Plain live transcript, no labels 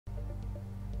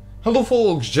Hello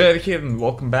folks, Jared here and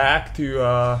welcome back to,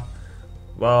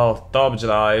 well, Top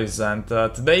Drives, and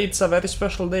today it's a very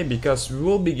special day because we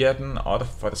will be getting our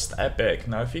first epic.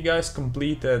 Now if you guys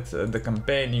completed the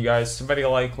campaign, you guys very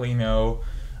likely know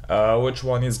which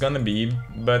one it's gonna be,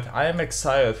 but I am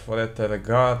excited for it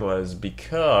regardless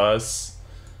because,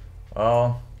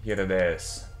 well, here it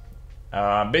is.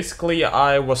 Basically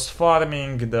I was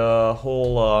farming the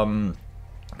whole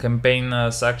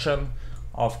campaign section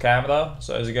off camera,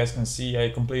 so as you guys can see I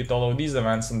completed all of these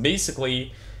events, and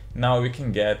basically now we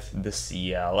can get the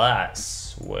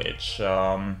CLS, which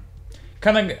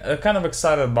kind of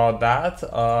excited about that.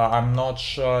 I'm not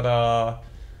sure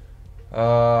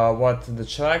what the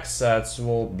track sets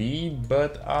will be,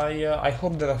 but I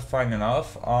hope they're fine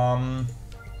enough. I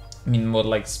mean, more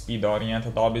like speed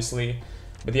oriented obviously.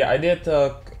 But yeah, I did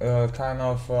kind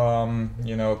of,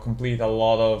 you know, complete a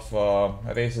lot of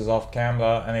races off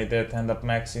camera, and I did end up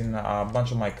maxing a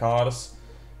bunch of my cars.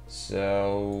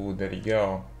 So there you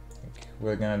go.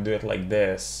 We're gonna do it like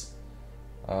this.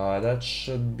 That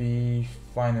should be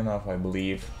fine enough, I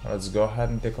believe. Let's go ahead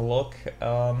and take a look.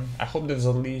 I hope there's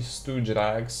at least 2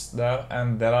 drags there,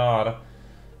 and there are.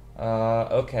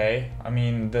 Okay, I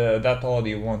mean that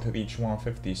already won't reach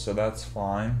 150, so that's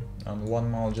fine. On 1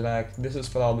 mile drag, this is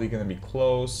probably gonna be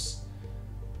close.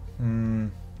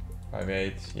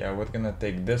 5-8, yeah, we're gonna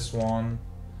take this one,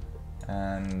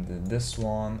 and this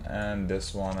one, and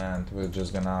this one, and we're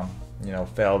just gonna, you know,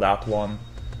 fail that one.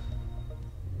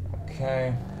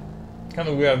 Okay, kind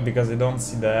of weird because I don't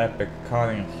see the epic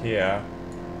car in here.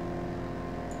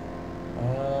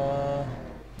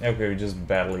 Okay, we just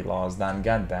barely lost that,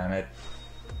 god damn it.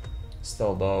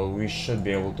 Still though, we should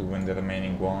be able to win the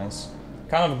remaining ones.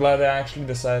 Kind of glad I actually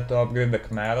decided to upgrade the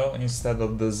Camaro instead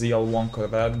of the ZL1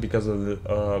 Corvette because of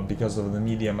the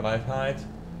medium ride height.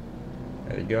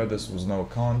 There you go, this was no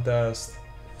contest.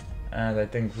 And I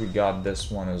think we got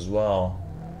this one as well.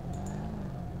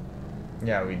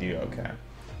 Yeah, we do, okay.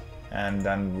 And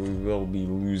then we will be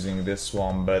losing this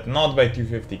one, but not by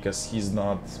 250 because he's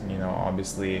not, you know,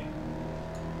 obviously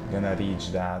gonna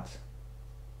reach that,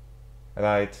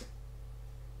 right?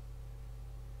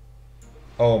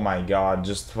 Oh my god,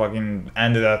 just fucking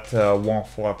ended at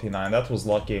 149. That was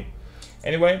lucky.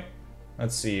 Anyway,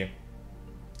 let's see.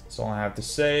 That's all I have to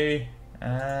say.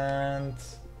 And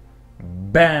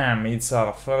bam, it's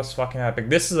our first fucking epic.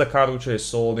 This is a car which I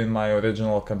sold in my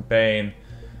original campaign,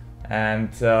 and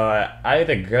I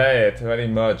regret it very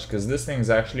much because this thing is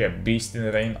actually a beast in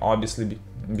the rain, obviously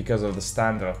because of the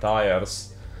standard tires.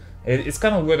 It's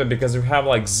kind of weird because we have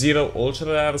like 0 ultra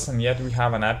rares and yet we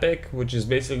have an epic, which is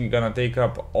basically gonna take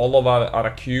up all of our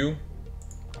queue.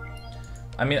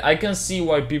 I mean, I can see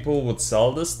why people would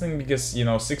sell this thing because, you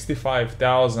know,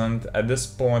 65,000 at this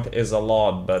point is a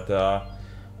lot, but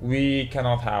we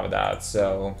cannot have that,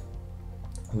 so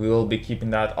we will be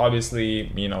keeping that.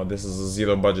 Obviously, you know, this is a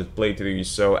 0 budget playthrough,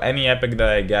 so any epic that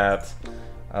I get,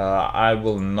 I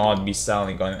will not be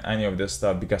selling on any of this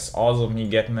stuff because odds of me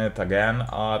getting it again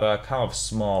are kind of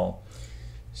small.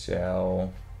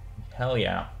 So, hell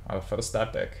yeah, our first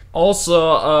epic.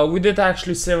 Also, we did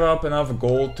actually save up enough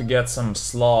gold to get some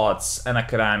slots and a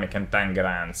ceramic and 10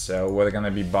 grand, so we're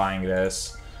gonna be buying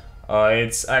this.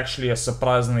 It's actually a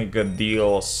surprisingly good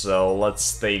deal, so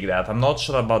let's take that. I'm not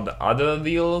sure about the other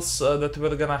deals that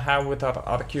we're gonna have with our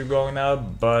RQ going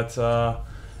up, but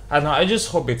I don't know, I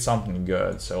just hope it's something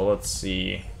good, so let's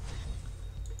see.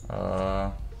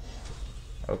 Okay,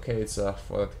 it's a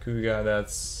Ford Kuga,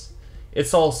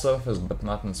 it's all surface but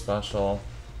nothing special.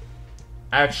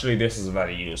 Actually, this is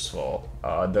very useful.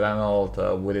 The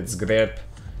Renault with its grip,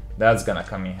 that's gonna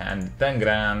come in handy. 10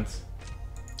 grand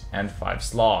and 5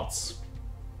 slots.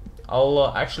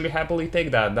 I'll actually happily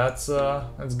take that, that's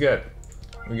good.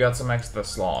 We got some extra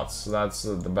slots, so that's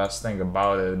the best thing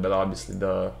about it, but obviously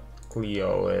the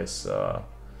Clio is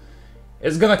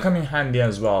gonna come in handy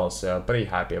as well, so pretty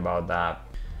happy about that.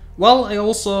 Well, I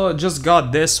also just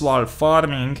got this while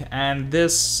farming, and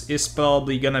this is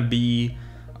probably gonna be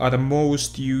our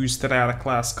most used rare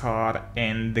class car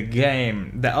in the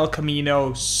game. The El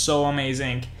Camino, so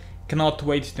amazing. Cannot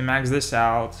wait to max this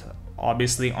out,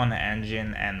 obviously on the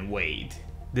engine and weight.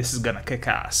 This is gonna kick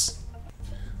ass.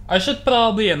 I should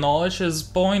probably acknowledge his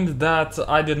point that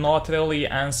I did not really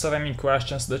answer any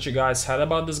questions that you guys had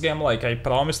about this game like I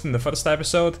promised in the first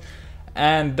episode,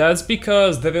 and that's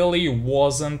because there really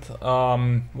wasn't,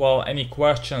 well, any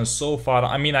questions so far.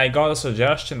 I mean, I got a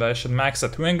suggestion that I should max a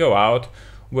Twingo out,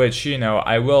 which, you know,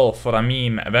 I will for a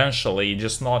meme eventually,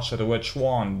 just not sure which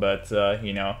one, but,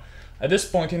 you know, at this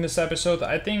point in this episode,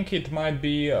 I think it might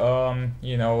be,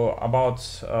 you know, about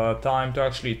time to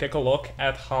actually take a look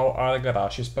at how our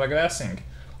garage is progressing.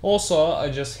 Also, I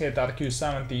just hit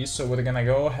RQ70, so we're gonna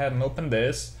go ahead and open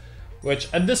this, which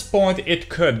at this point it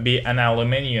could be an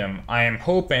aluminium. I am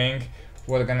hoping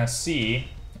we're gonna see.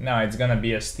 No, it's gonna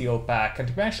be a steel pack, and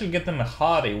we actually get the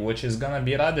Mehari, which is gonna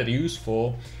be rather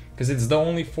useful, because it's the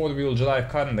only 4-wheel drive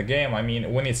car in the game. I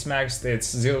mean, when it's maxed,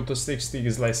 it's 0 to 60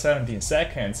 is like 17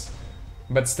 seconds,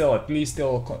 but still, at least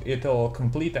it'll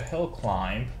complete a hill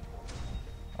climb.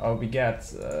 We get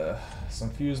some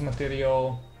fuse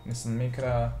material, Nissan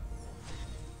Micra,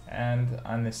 and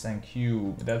a Nissan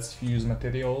Cube. That's fuse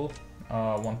material,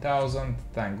 1000,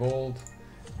 10 gold,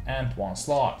 and 1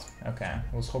 slot. Okay,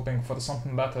 I was hoping for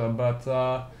something better, but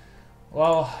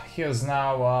well, here's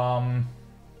now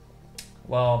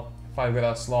well, 5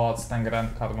 grand slots, 10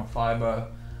 grand carbon fiber.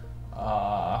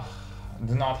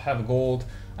 Do not have gold.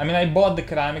 I mean, I bought the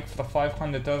ceramic for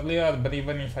 500 earlier, but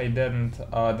even if I didn't,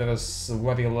 there is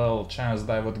very little chance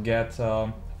that I would get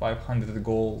 500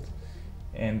 gold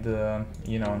and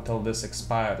you know, until this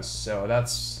expires, so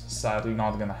that's sadly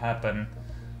not gonna happen.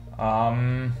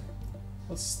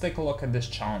 Let's take a look at this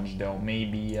challenge though.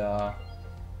 Maybe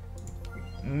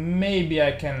maybe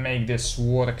I can make this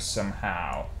work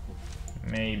somehow.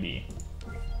 Maybe.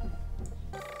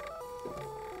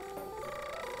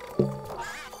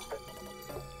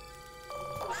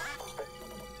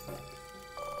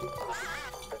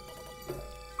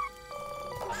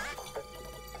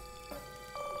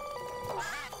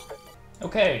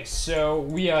 Okay, so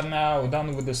we are now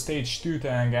done with the stage 2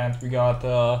 tank, and we got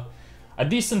a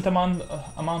decent amount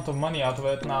of money out of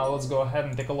it. Now let's go ahead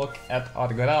and take a look at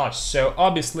our garage. So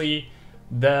obviously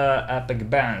the Epic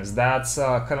Benz, that's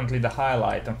currently the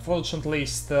highlight. Unfortunately,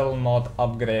 still not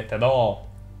upgraded at all.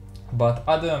 But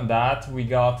other than that, we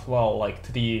got, well, like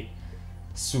 3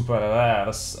 super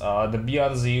rares. The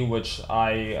BRZ, which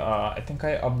I think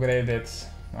I upgraded.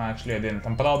 Actually, I didn't.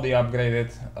 I'm probably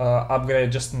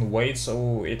upgraded just in weight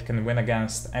so it can win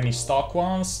against any stock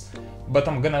ones. But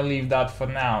I'm gonna leave that for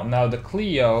now. Now the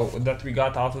Clio that we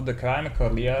got out of the ceramic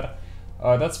earlier,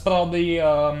 that's probably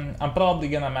I'm probably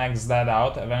gonna max that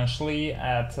out eventually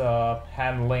at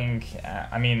handling.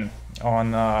 I mean,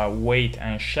 on weight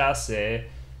and chassis,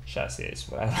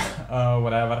 whatever.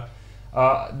 Whatever.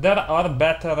 There are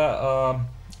better.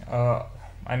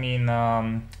 I mean,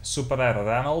 Super Rare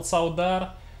Reynolds out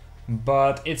there,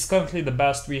 but it's currently the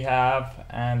best we have,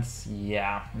 and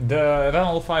yeah, the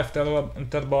Renault 5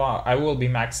 Turbo, I will be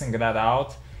maxing that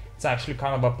out. It's actually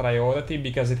kind of a priority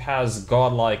because it has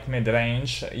godlike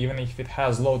mid-range, even if it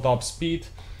has low top speed.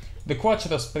 The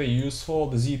Quattro is pretty useful.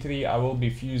 The Z3, I will be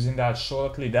fusing that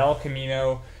shortly. The El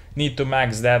Camino, need to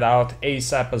max that out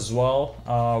ASAP as well.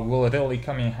 Will really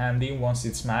come in handy once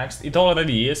it's maxed. It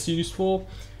already is useful,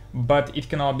 but it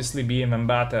can obviously be even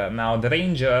better. Now the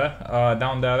Ranger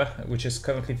down there, which is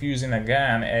currently fusing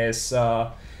again, is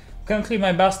currently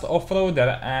my best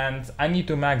off-roader, and I need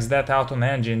to max that out on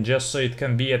engine just so it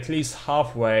can be at least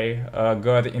halfway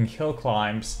good in hill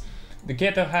climbs. The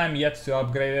Caterham yet to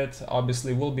upgrade it.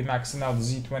 Obviously will be maxing out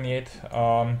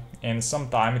Z28 in some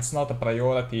time. It's not a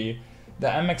priority. The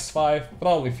MX-5,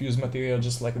 probably fuse material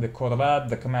just like the Corvette.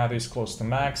 The Camaro is close to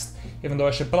maxed, even though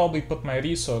I should probably put my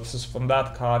resources from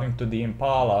that car into the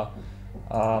Impala.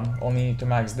 Only need to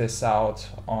max this out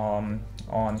on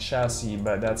chassis,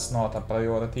 but that's not a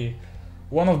priority.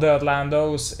 One of the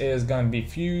Orlandos is gonna be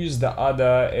fused, the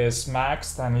other is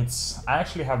maxed, and I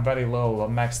actually have very low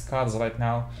maxed cars right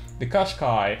now. The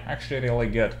Qashqai, actually really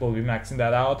good, we'll be maxing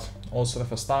that out. Also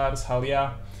the Stars, hell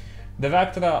yeah. The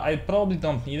Vectra, I probably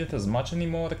don't need it as much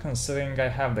anymore, considering I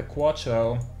have the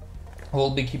Quattro. We'll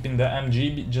be keeping the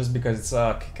MG just because it's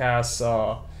a kick-ass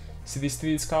city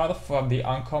streets car for the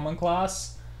uncommon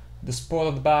class. The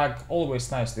Sport Bag, always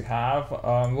nice to have.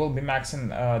 We'll be maxing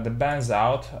the Benz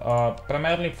out,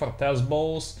 primarily for test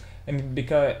balls, and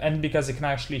because it can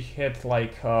actually hit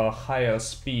like higher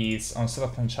speeds on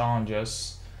certain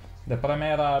challenges. The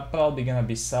Primera, probably gonna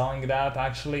be selling that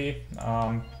actually.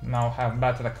 Now have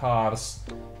better cars,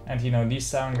 and you know, these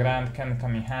 7 grand can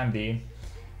come in handy.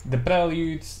 The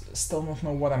Prelude, still don't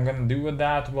know what I'm gonna do with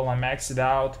that. Will I max it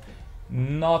out?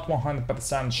 Not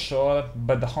 100% sure,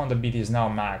 but the Honda Beat is now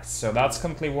maxed, so that's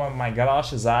currently where my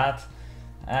garage is at.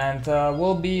 And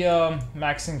we'll be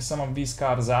maxing some of these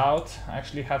cars out. I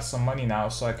actually have some money now,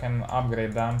 so I can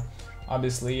upgrade them.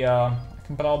 Obviously, I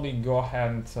can probably go ahead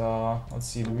and, let's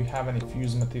see, do we have any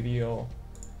fuse material?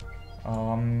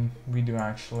 We do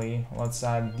actually. Let's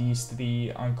add these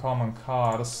 3 uncommon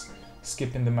cars,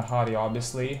 skipping the Mehari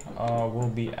obviously. We'll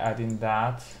be adding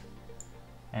that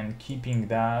and keeping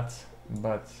that.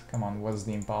 but come on, where's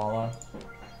the Impala?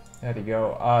 There you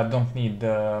go. Don't need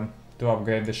to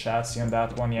upgrade the chassis on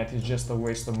that one yet, it's just a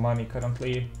waste of money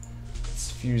currently.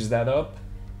 Let's fuse that up.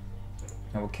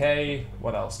 Okay,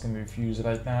 what else can we fuse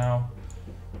right now?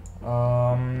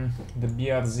 The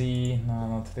BRZ, no,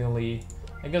 not really.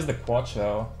 I guess the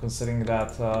Quattro, considering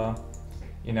that,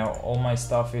 you know, all my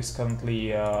stuff is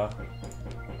currently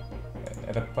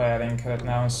repairing right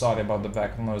now. I'm sorry about the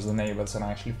background noise, the neighbors are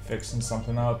actually fixing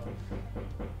something up.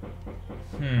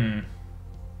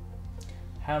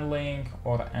 Handling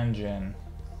or engine?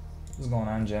 Let's go on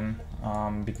engine,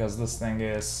 because this thing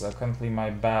is currently my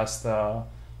best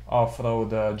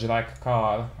off-road drag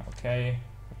car, okay?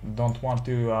 Don't want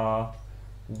to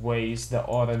waste the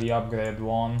already upgraded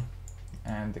one.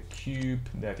 And the cube,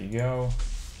 there you go.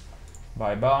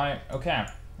 Bye bye. Okay,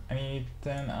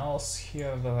 anything else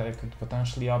here that I could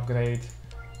potentially upgrade?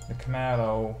 The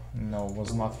Camaro, no,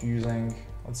 was not fusing.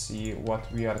 Let's see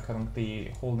what we are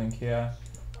currently holding here.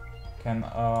 Can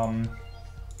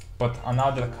put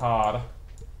another car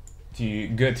to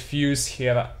get fuse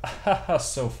here.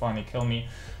 So funny, kill me.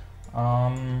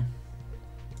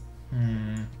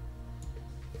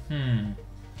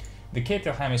 The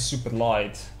Caterham is super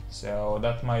light, so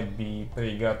that might be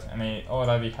pretty good. And I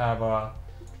already have a,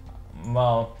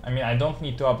 well, I mean, I don't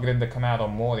need to upgrade the Camaro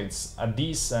more. It's a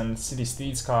decent city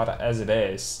streets car as it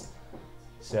is.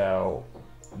 So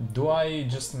do I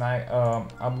just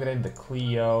upgrade the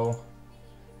Clio?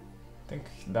 I think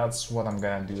that's what I'm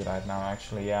gonna do right now,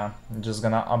 actually. Yeah, I'm just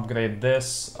gonna upgrade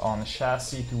this on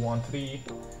chassis to 1.3.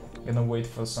 Gonna wait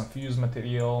for some fuse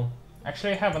material.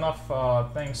 Actually, I have enough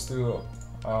things to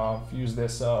fuse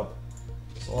this up.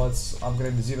 So let's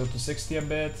upgrade the 0 to 60 a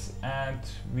bit, and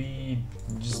we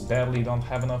just barely don't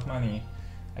have enough money.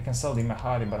 I can sell the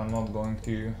Mahari, but I'm not going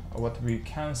to. What we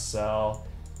can sell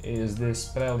is this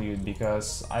Prelude,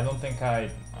 because I don't think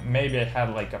maybe I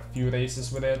had like a few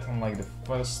races with it on like the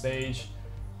first stage.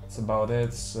 That's about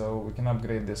it. So we can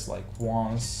upgrade this like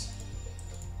once,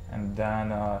 and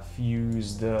then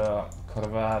fuse the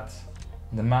Corvette,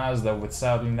 the Mazda, which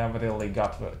sadly never really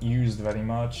got used very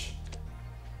much,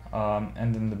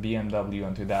 and then the BMW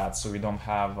into that, so we don't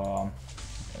have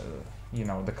you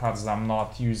know, the cars that I'm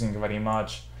not using very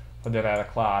much for the rare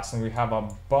class. And we have a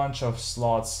bunch of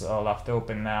slots left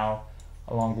open now,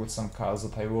 along with some cars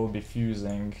that I will be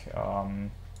fusing,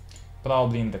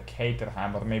 probably in the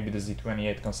Caterham or maybe the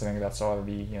Z28, considering that's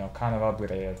already, you know, kind of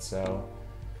upgraded. So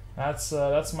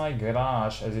that's my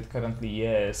garage as it currently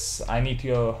is. I need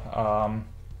to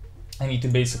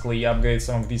basically upgrade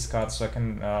some of these cars so I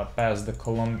can pass the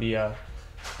Columbia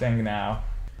thing now.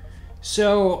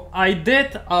 So I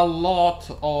did a lot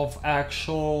of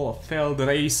actual failed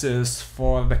races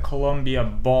for the Columbia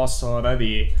Boss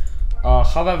already.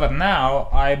 However, now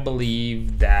I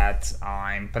believe that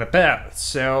I'm prepared.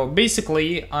 So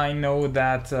basically, I know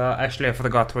that actually I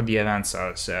forgot what the events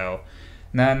are, so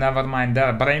never mind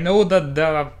that. But I know that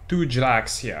there are 2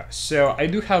 drags here. So I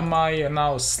do have my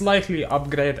now slightly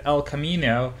upgraded El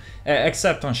Camino,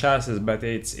 except on chassis, but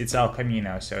it's El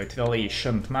Camino, so it really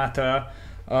shouldn't matter.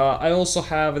 I also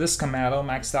have this Camaro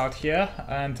maxed out here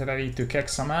and ready to kick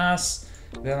some ass.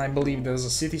 Then I believe there's a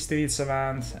City Streets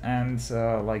event and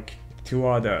like 2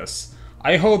 others.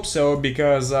 I hope so,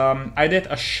 because I did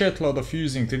a shitload of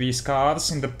fusing to these cars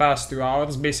in the past 2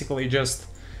 hours. Basically just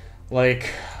like,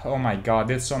 oh my god,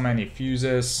 did so many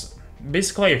fuses.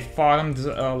 Basically I farmed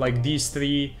like these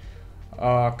 3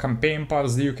 campaign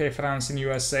parts, the UK, France and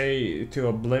USA, to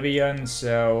oblivion.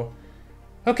 So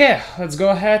okay, let's go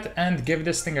ahead and give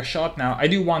this thing a shot now. I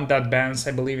do want that Benz,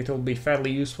 I believe it will be fairly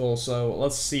useful, so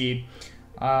let's see.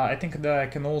 I think that I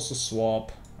can also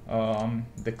swap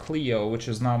the Clio, which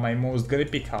is now my most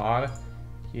grippy car.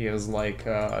 Here's like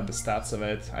the stats of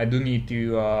it. I do need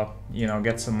to, you know,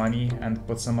 get some money and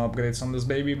put some upgrades on this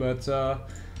baby, but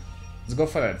let's go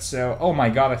for it. So, oh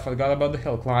my god, I forgot about the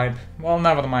hill climb. Well,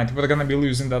 never mind, we're gonna be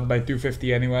losing that by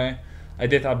 250 anyway. I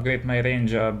did upgrade my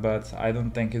Ranger, but I don't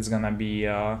think it's gonna be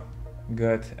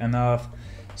good enough.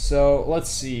 So let's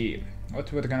see,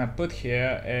 what we're gonna put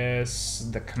here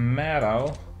is the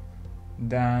Camaro.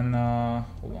 Then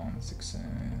hold on, 6.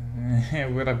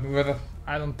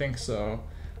 I don't think so.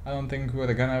 I don't think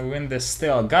we're gonna win this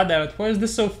still. God damn it, why is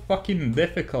this so fucking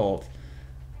difficult?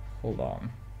 Hold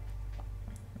on.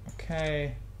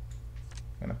 Okay,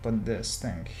 I'm gonna put this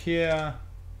thing here.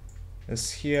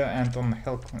 Is here and on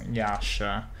hill. Yeah,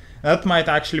 sure. That might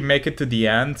actually make it to the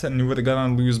end, and we're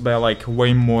gonna lose by like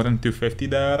way more than 250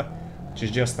 there, which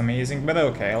is just amazing. But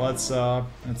okay, let's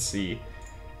see.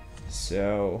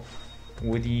 So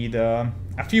we need a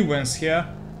few wins here,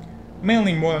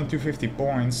 mainly more than 250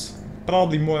 points.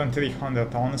 probably more than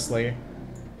 300, honestly.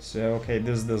 So, okay,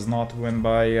 this does not win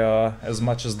by as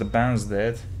much as the Benz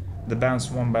did. The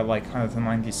Benz won by like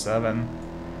 197.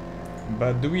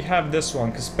 But do we have this one?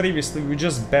 Because previously we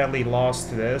just barely lost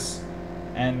to this.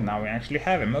 And now we actually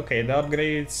have him. Okay, the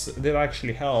upgrades did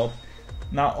actually help.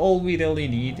 Now all we really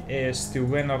need is to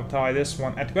win or tie this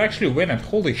one. And to actually win it.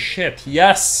 Holy shit,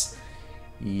 yes!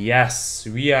 Yes,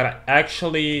 we are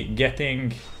actually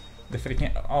getting the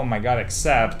freaking... Oh my god,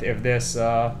 except if this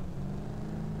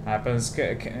happens.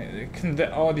 Can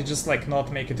the Audi just like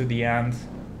not make it to the end?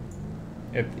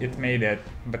 It made it,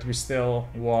 but we still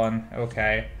won.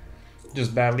 Okay,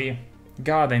 just barely.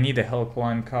 God, I need a hill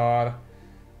climb car.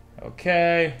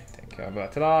 Okay, take care of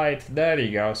that right. There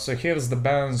you go. So here's the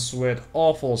Benz with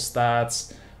awful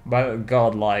stats, but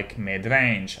godlike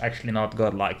mid-range. Actually not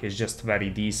godlike, it's just very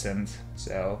decent.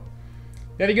 So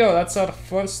there you go, that's our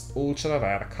first ultra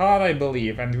rare car, I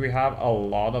believe, and we have a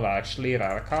lot of actually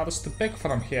rare cars to pick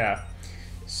from here.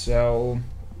 So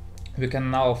we can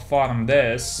now farm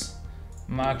this.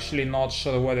 I'm actually not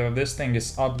sure whether this thing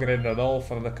is upgraded at all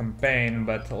for the campaign,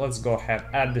 but let's go ahead,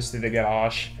 add this to the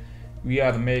garage. We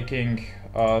are making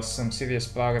some serious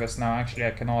progress now. Actually,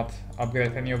 I cannot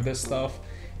upgrade any of this stuff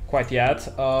quite yet.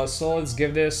 So let's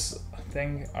give this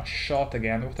thing a shot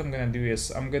again. What I'm gonna do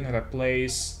is I'm gonna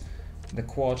replace the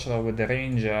Quattro with the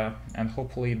Ranger, and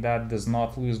hopefully that does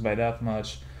not lose by that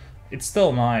much. It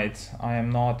still might. I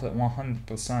am not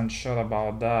 100% sure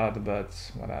about that,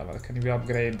 but whatever. Can we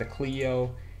upgrade the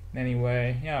Clio in any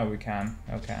way? Yeah, we can.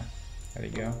 Okay. There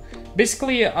you go.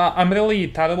 Basically, I'm really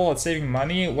terrible at saving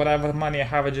money. Whatever money I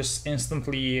have, I just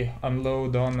instantly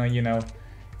unload on, you know,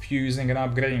 fusing and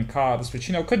upgrading cars, which,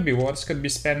 you know, could be worse. Could be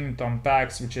spending it on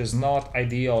packs, which is not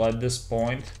ideal at this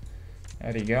point.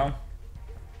 There you go.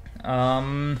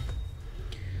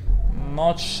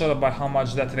 Not sure about how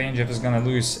much that Ranger is gonna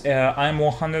lose. I'm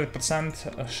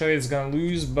 100% sure it's gonna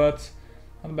lose, but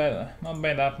not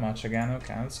by that much again.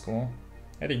 Okay, that's cool.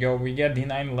 There you go, we get the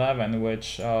 911,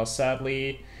 which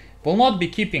sadly will not be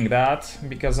keeping that,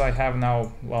 because I have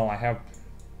now, well,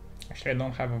 actually I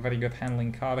don't have a very good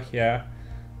handling car here.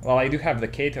 Well, I do have the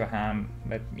Caterham,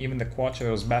 but even the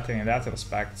Quattro is better in that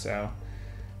respect, so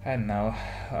I don't know.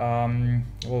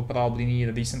 We'll probably need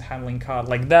a decent handling car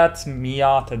like that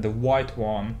Miata, the white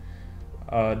one,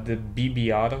 the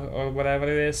BBR or whatever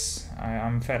it is.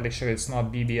 I'm fairly sure it's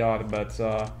not BBR, but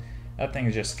that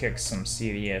thing just kicks some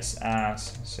serious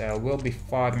ass. So we'll be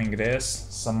farming this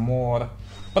some more,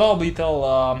 probably till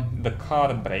the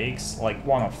car breaks, like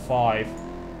 1 of 5,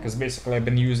 because basically I've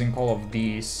been using all of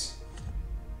these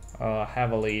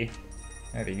heavily.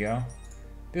 There you go.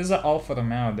 There's an Alfa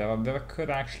Romeo there could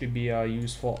actually be a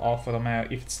useful Alfa Romeo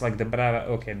if it's like the Brera.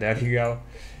 Okay, there you go.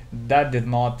 That did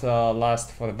not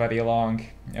last for very long.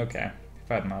 Okay,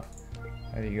 fair enough.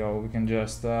 There you go, we can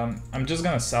just... I'm just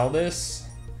gonna sell this.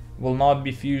 Will not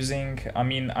be fusing. I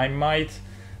mean, I might...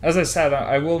 As I said,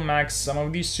 I will max some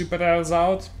of these super rares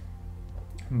out.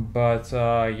 But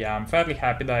yeah, I'm fairly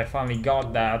happy that I finally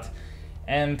got that.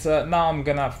 And now I'm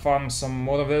gonna farm some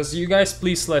more of this. You guys,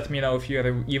 please let me know if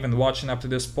you're even watching up to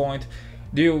this point.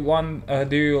 Do you want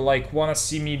to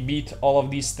see me beat all of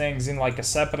these things in like a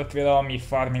separate video, me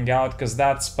farming out? Because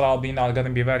that's probably not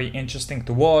gonna be very interesting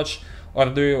to watch. Or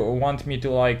do you want me to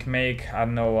like make, I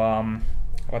don't know,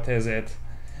 what is it?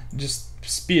 Just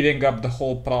speeding up the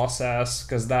whole process?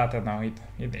 Because that, I don't know,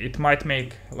 it might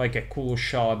make like a cool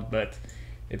shot, but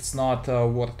it's not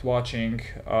worth watching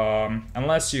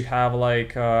unless you have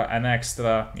like an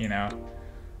extra, you know,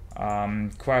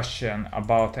 question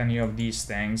about any of these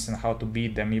things and how to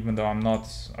beat them, even though I'm not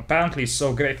apparently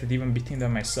so great at even beating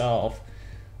them myself.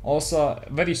 Also,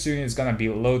 very soon it's gonna be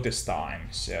Lotus time,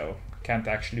 so can't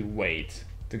actually wait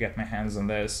to get my hands on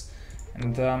this.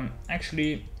 And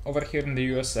actually, over here in the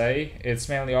USA, it's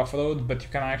mainly off-road, but you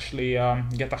can actually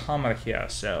get a Hummer here,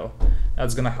 so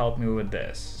that's gonna help me with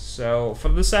this. So for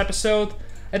this episode,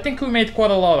 I think we made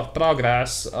quite a lot of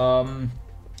progress.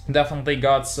 Definitely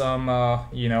got some,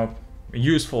 you know,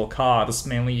 useful cars,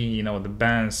 mainly, you know, the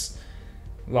Benz.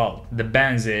 Well, the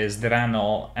Benzes, the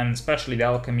Renault, and especially the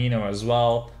El Camino as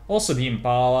well. Also the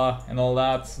Impala and all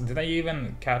that. Did I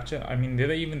even capture? I mean, did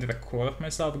I even record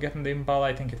myself getting the Impala?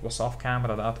 I think it was off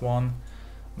camera, that one.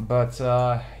 But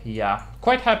yeah,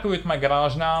 quite happy with my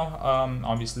garage now.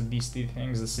 Obviously these two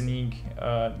things, the Scenic,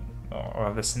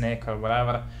 or the Snake or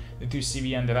whatever, the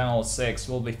 2CV and the Renault 6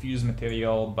 will be fused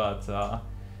material, but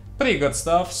pretty good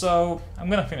stuff. So I'm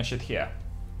gonna finish it here.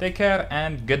 Take care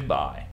and goodbye.